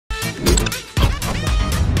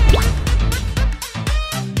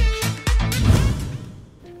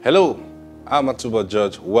Hello, I'm Atuba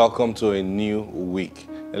Judge. Welcome to a new week.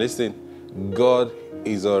 And listen, God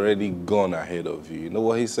is already gone ahead of you. You know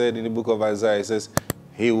what he said in the book of Isaiah? He says,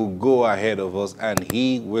 he will go ahead of us and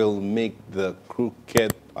he will make the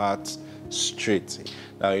crooked paths straight.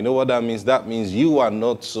 Now, you know what that means? That means you are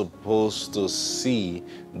not supposed to see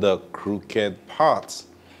the crooked paths.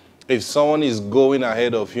 If someone is going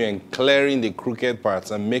ahead of you and clearing the crooked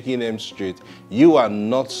parts and making them straight, you are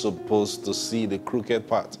not supposed to see the crooked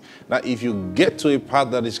part. Now, if you get to a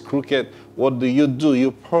path that is crooked, what do?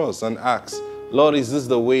 You pause and ask, Lord, is this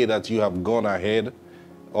the way that you have gone ahead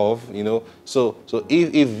of? So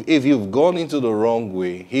if you've gone into the wrong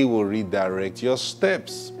way, he will redirect your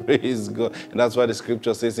steps. Praise God. And that's why the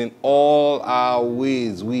scripture says, in all our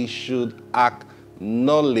ways we should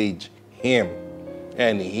acknowledge him.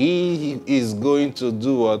 And he is going to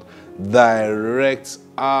do what? Direct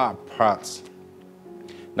our paths.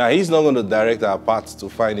 Now, he's not going to direct our paths to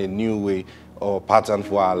find a new way or pattern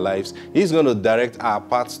for our lives. He's going to direct our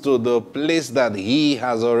paths to the place that he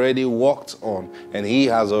has already walked on and he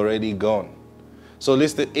has already gone. So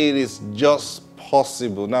listen, it is just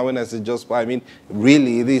possible. Now, when I say just, I mean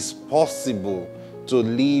really, it is possible to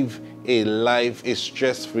live a life, a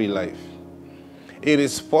stress-free life. It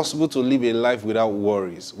is possible to live a life without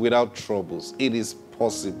worries, without troubles. It is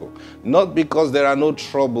possible. Not because there are no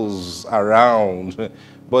troubles around,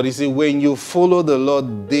 but you see, when you follow the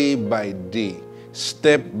Lord day by day,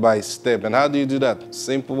 step by step. And how do you do that?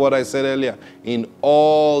 Simple, what I said earlier. In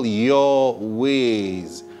all your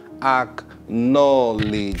ways,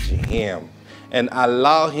 acknowledge him and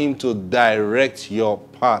allow him to direct your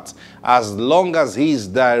path. As long as he's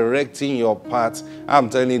directing your path, I'm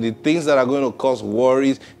telling you, the things that are going to cause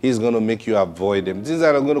worries, he's going to make you avoid them. Things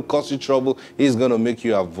that are going to cause you trouble, he's going to make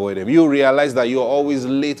you avoid them. You realize that you're always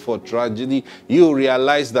late for tragedy. You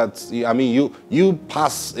realize that, you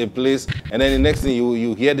pass a place, and then the next thing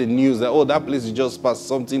you hear the news that, oh, that place you just passed,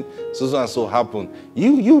 something so and so happened.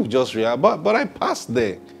 You just realize, but I passed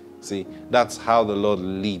there. See, that's how the Lord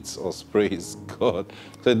leads us. Praise God.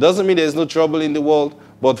 So it doesn't mean there's no trouble in the world,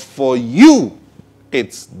 but for you,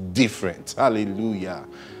 it's different. Hallelujah.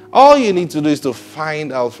 All you need to do is to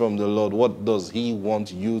find out from the Lord, what does he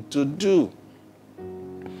want you to do?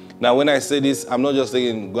 Now, when I say this, I'm not just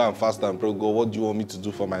saying, go and fast and pray, God, what do you want me to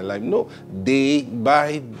do for my life? No, day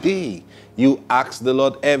by day. You ask the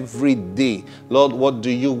Lord every day, Lord, what do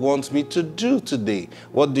you want me to do today?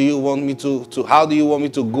 What do you want me to how do you want me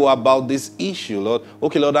to go about this issue, Lord?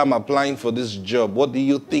 Okay, Lord, I'm applying for this job. What do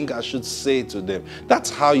you think I should say to them? That's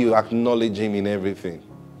how you acknowledge him in everything.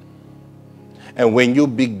 And when you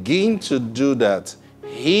begin to do that,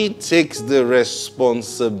 he takes the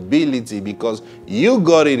responsibility because you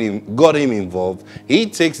got him involved. He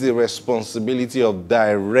takes the responsibility of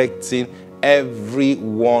directing every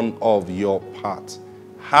one of your parts.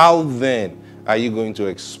 How then are you going to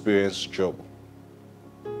experience trouble?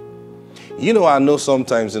 I know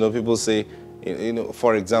sometimes, people say,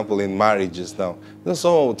 for example, in marriages now,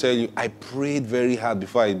 someone will tell you, I prayed very hard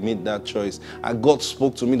before I made that choice. And God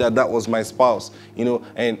spoke to me that was my spouse,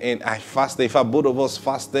 and I fasted. In fact, both of us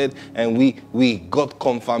fasted and we got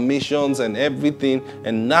confirmations and everything,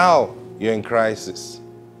 and now you're in crisis.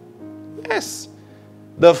 Yes.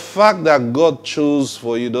 The fact that God chose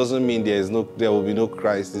for you doesn't mean there will be no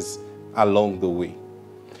crisis along the way.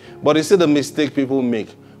 But you see the mistake people make.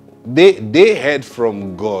 They heard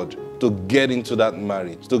from God to get into that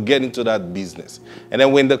marriage, to get into that business. And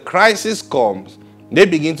then when the crisis comes, they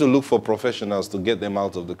begin to look for professionals to get them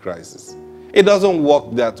out of the crisis. It doesn't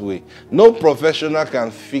work that way. No professional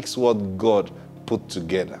can fix what God put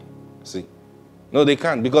together. See? No, they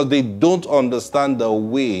can't, because they don't understand the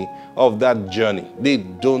way of that journey. They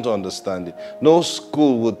don't understand it. No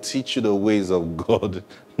school will teach you the ways of God.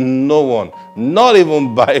 No one. Not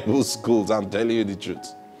even Bible schools, I'm telling you the truth.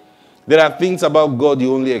 There are things about God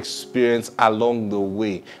you only experience along the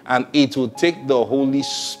way. And it will take the Holy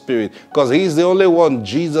Spirit, because he's the only one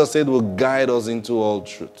Jesus said will guide us into all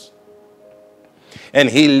truth. And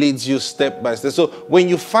he leads you step by step. So when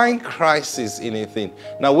you find crisis in a thing,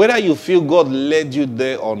 now whether you feel God led you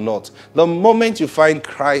there or not, the moment you find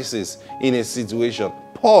crisis in a situation,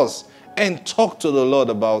 pause and talk to the Lord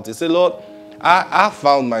about it. Say, Lord, I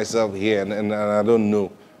found myself here and I don't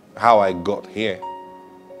know how I got here.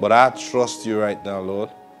 But I trust you right now, Lord.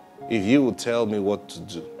 If you will tell me what to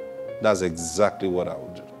do, that's exactly what I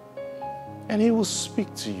will do. And he will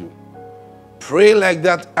speak to you. Pray like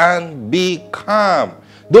that and be calm.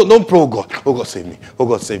 Don't pray, oh God. Oh God, save me. Oh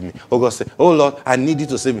God, save me. Oh God, save. Oh Lord, I need you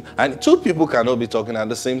to save me. And two people cannot be talking at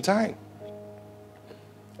the same time.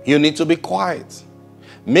 You need to be quiet.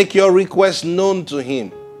 Make your request known to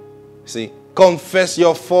him. See, confess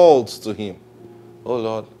your faults to him. Oh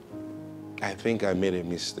Lord, I think I made a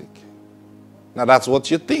mistake. Now that's what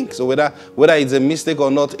you think. So whether it's a mistake or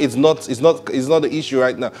not, it's not the issue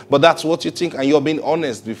right now. But that's what you think, and you're being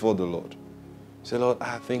honest before the Lord. Say, Lord,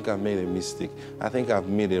 I think I made a mistake. I think I've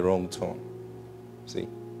made a wrong turn. See?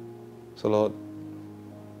 So Lord,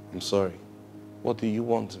 I'm sorry. What do you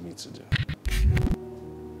want me to do?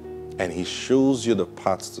 And he shows you the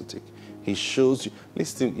paths to take. He shows you.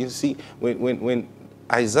 Listen, you see, when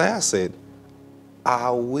Isaiah said,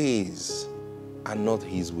 our ways are not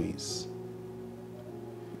his ways.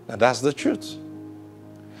 Now that's the truth.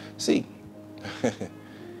 See,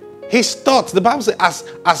 his thoughts, the Bible says,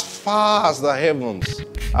 as far as the heavens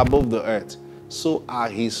above the earth, so are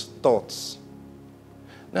his thoughts.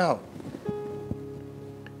 Now,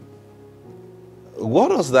 what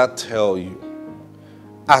does that tell you?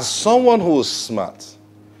 As someone who is smart,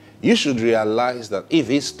 you should realize that if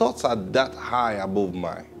his thoughts are that high above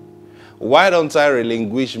mine, why don't I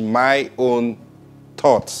relinquish my own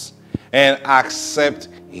thoughts and accept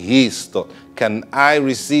his thought? Can I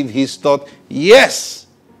receive his thought? Yes.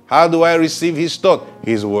 How do I receive his thought?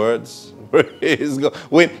 His words. Praise God.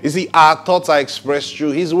 When you see, our thoughts are expressed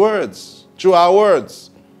through his words, through our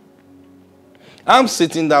words. I'm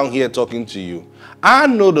sitting down here talking to you. I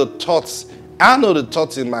know the thoughts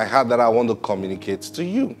in my heart that I want to communicate to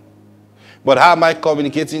you. But how am I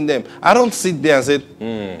communicating them? I don't sit there and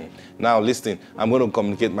say, now listen, I'm going to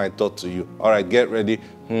communicate my thought to you. All right, get ready.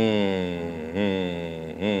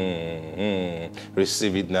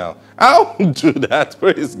 Receive it now. I won't do that,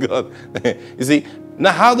 praise God. You see,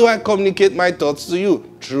 now how do I communicate my thoughts to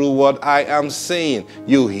you? Through what I am saying.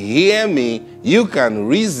 You hear me, you can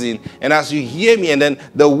reason, and as you hear me, and then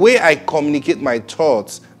the way I communicate my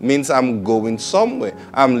thoughts means I'm going somewhere.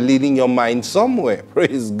 I'm leading your mind somewhere,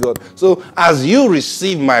 praise God. So as you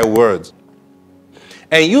receive my words,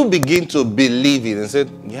 and you begin to believe it and say,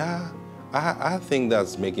 yeah, I think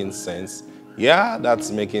that's making sense. Yeah,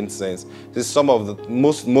 that's making sense. See,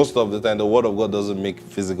 most of the time, the word of God doesn't make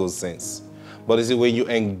physical sense. But you see, when you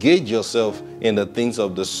engage yourself in the things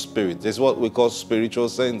of the Spirit, it's what we call spiritual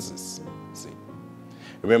senses. See,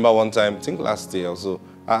 remember one time, I think last year also,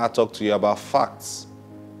 I talked to you about facts.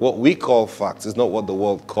 What we call facts is not what the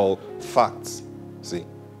world calls facts. See,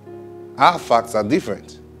 our facts are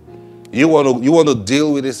different. You want to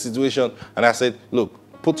deal with a situation, and I said, look,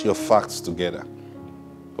 put your facts together.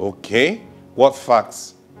 Okay, what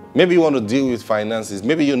facts? Maybe you want to deal with finances.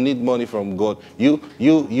 Maybe you need money from God. You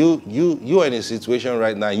are in a situation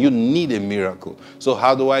right now. You need a miracle. So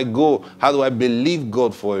how do I go? How do I believe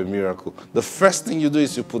God for a miracle? The first thing you do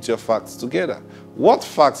is you put your facts together. What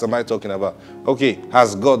facts am I talking about? Okay,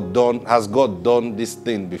 has God done this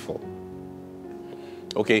thing before?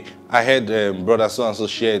 Okay, I heard brother so-and-so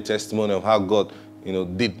share a testimony of how God,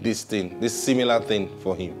 did this similar thing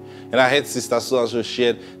for him. And I heard sister so-and-so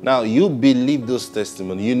shared. Now, you believe those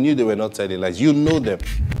testimonies. You knew they were not telling lies. You know them.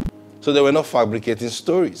 So they were not fabricating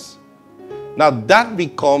stories. Now, that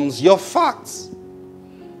becomes your facts.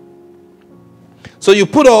 So you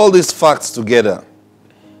put all these facts together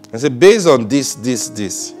and say, based on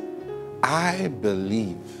this, I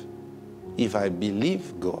believe, if I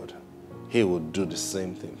believe God, he will do the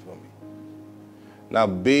same thing for me. Now,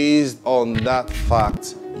 based on that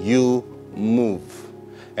fact, you move.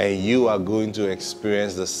 And you are going to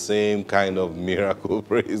experience the same kind of miracle.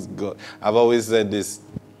 Praise God. I've always said this.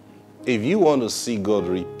 If you want to see God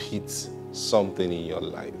repeat something in your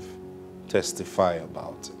life, testify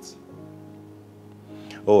about it.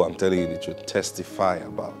 Oh, I'm telling you the truth. Testify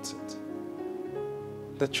about it.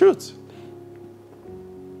 The truth.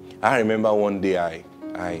 I remember one day I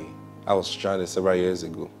was stranded several years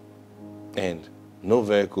ago, and no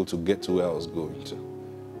vehicle to get to where I was going to.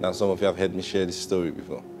 Now, some of you have heard me share this story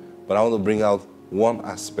before, but I want to bring out one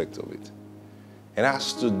aspect of it. And I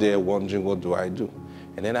stood there wondering, what do I do?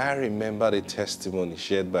 And then I remembered a testimony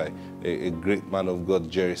shared by a great man of God,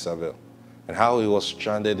 Jerry Savelle, and how he was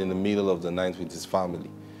stranded in the middle of the night with his family,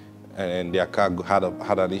 and their car had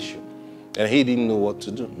an issue. And he didn't know what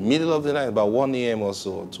to do. Middle of the night, about 1 a.m. or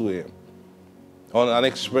so, or 2 a.m., on an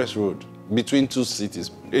express road between two cities.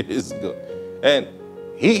 Praise God. And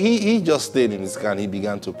he just stayed in his car and he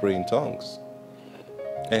began to pray in tongues.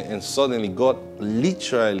 And suddenly God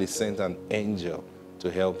literally sent an angel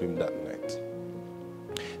to help him that night.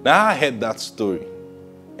 Now I heard that story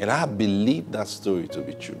and I believed that story to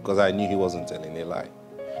be true because I knew he wasn't telling a lie.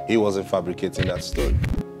 he wasn't fabricating that story.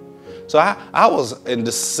 So I was in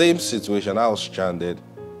the same situation. I was stranded,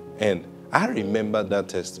 and I remember that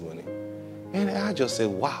testimony. And I just said,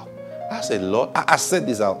 wow. I said, Lord, I said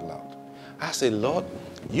this out loud. I said, Lord,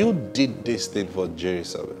 you did this thing for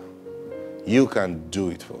Jezebel. You can do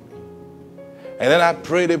it for me. And then I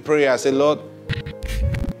prayed a prayer. I said, Lord,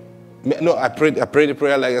 no, I prayed a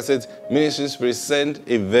prayer like I said, Ministry Spirit, send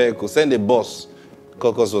a vehicle, send a bus.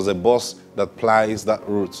 Because was a bus that plies that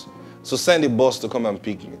route. So send a bus to come and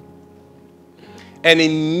pick me. And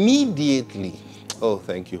immediately, oh,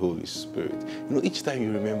 thank you, Holy Spirit. You know, each time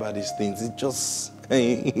you remember these things, it just,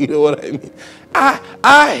 you know what I mean?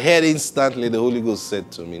 I heard instantly the Holy Ghost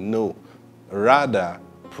said to me, no, rather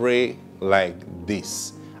pray like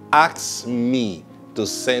this. Ask me to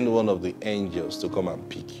send one of the angels to come and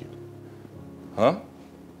pick you. Huh?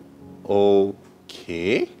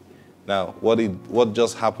 Okay. Now, what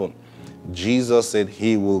just happened? Jesus said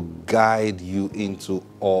he will guide you into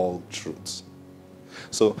all truths.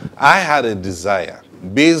 So I had a desire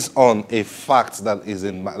based on a fact that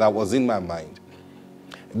was in my mind.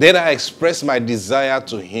 Then I expressed my desire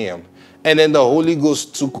to him, and then the Holy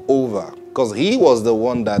Ghost took over because he was the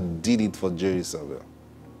one that did it for Jezebel.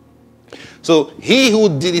 So he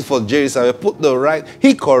who did it for Jezebel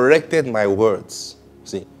he corrected my words.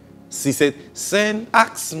 See, he said,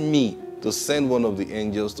 ask me to send one of the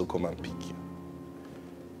angels to come and pick you.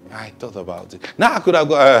 I thought about it. Now I could have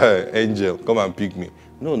gone, angel, come and pick me.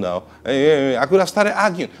 No, now. I could have started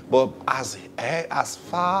arguing. But as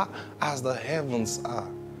far as the heavens are,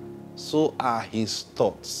 so are his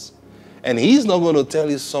thoughts. And he's not going to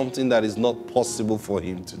tell you something that is not possible for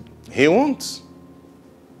him to do. He won't.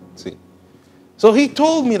 See? So he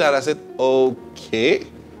told me that. I said, okay.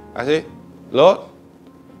 I said, Lord,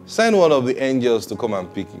 send one of the angels to come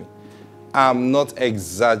and pick me. I'm not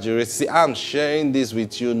exaggerating. See, I'm sharing this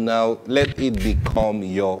with you now. Let it become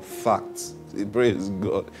your facts. Praise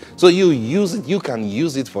God. So you use it. You can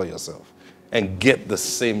use it for yourself and get the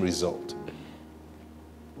same result.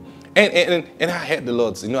 And I heard the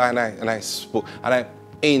Lord, and I spoke, and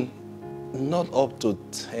in not up to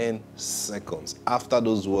 10 seconds after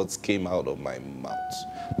those words came out of my mouth.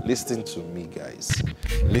 Listen to me, guys.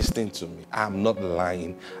 Listen to me. I'm not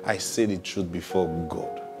lying. I say the truth before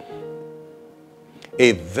God.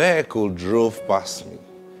 A vehicle drove past me.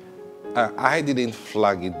 I didn't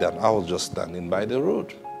flag it down. I was just standing by the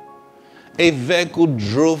road. A vehicle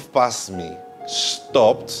drove past me,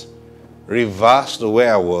 stopped, reversed to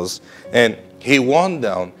where I was, and he went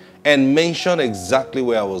down and mentioned exactly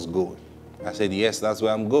where I was going. I said, yes, that's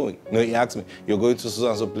where I'm going. No, he asked me, you're going to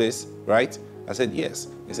so-and-so place, right? I said, yes.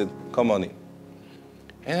 He said, come on in.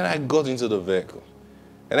 And then I got into the vehicle.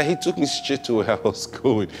 And then he took me straight to where I was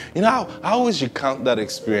going. You know, I always recount that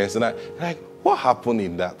experience. And what happened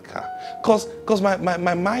in that car? Because my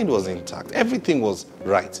mind was intact. Everything was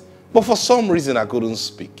right. But for some reason, I couldn't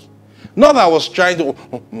speak. Not that I was trying to,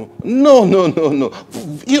 no.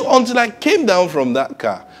 Until I came down from that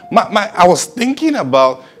car, I was thinking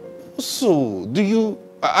about, so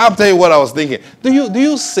I'll tell you what I was thinking. Do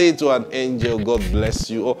you say to an angel, God bless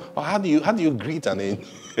you? Or how do you greet an angel?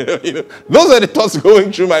 You know, those are the thoughts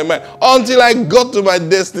going through my mind until I got to my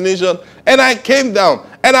destination and I came down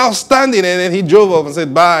and I was standing and then he drove up and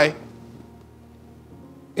said, bye.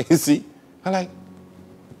 You see? I'm like,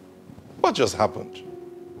 what just happened?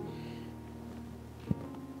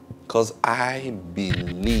 Because I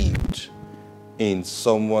believed in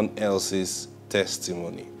someone else's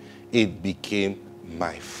testimony. It became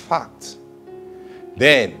my fact.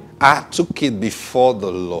 Then I took it before the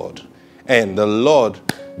Lord, and the Lord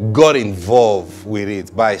got involved with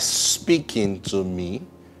it by speaking to me.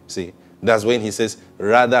 See, that's when he says,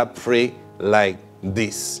 rather pray like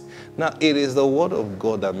this. Now, it is the word of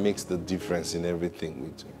God that makes the difference in everything we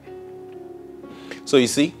do. So you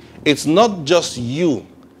see, it's not just you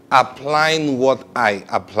applying what I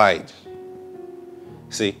applied.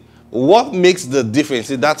 See, what makes the difference?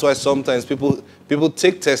 See, that's why sometimes people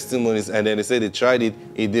take testimonies and then they say they tried it,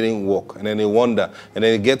 it didn't work. And then they wonder. And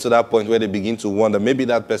then they get to that point where they begin to wonder, maybe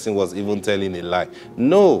that person was even telling a lie.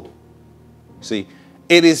 No. See,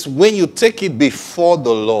 it is when you take it before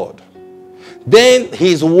the Lord, then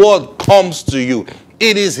his word comes to you.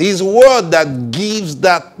 It is his word that gives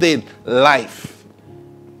that thing life.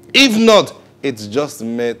 If not, it's just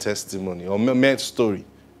mere testimony or mere story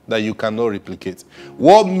that you cannot replicate.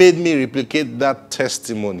 What made me replicate that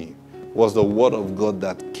testimony was the word of God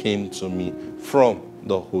that came to me from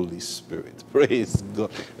the Holy Spirit. Praise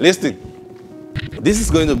God. Listen, this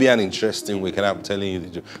is going to be an interesting week, and I'm telling you the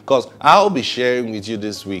truth, because I'll be sharing with you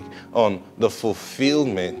this week on the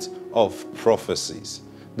fulfillment of prophecies.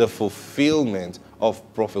 the fulfillment of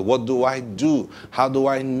prophet. What do I do? How do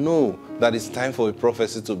I know that it's time for a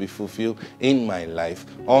prophecy to be fulfilled in my life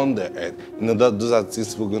on the earth? Those are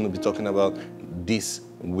things we're going to be talking about this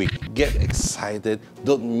week. Get excited.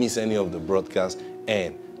 Don't miss any of the broadcasts,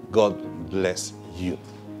 and God bless you.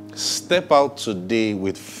 Step out today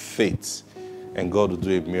with faith, and God will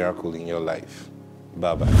do a miracle in your life.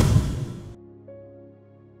 Bye-bye.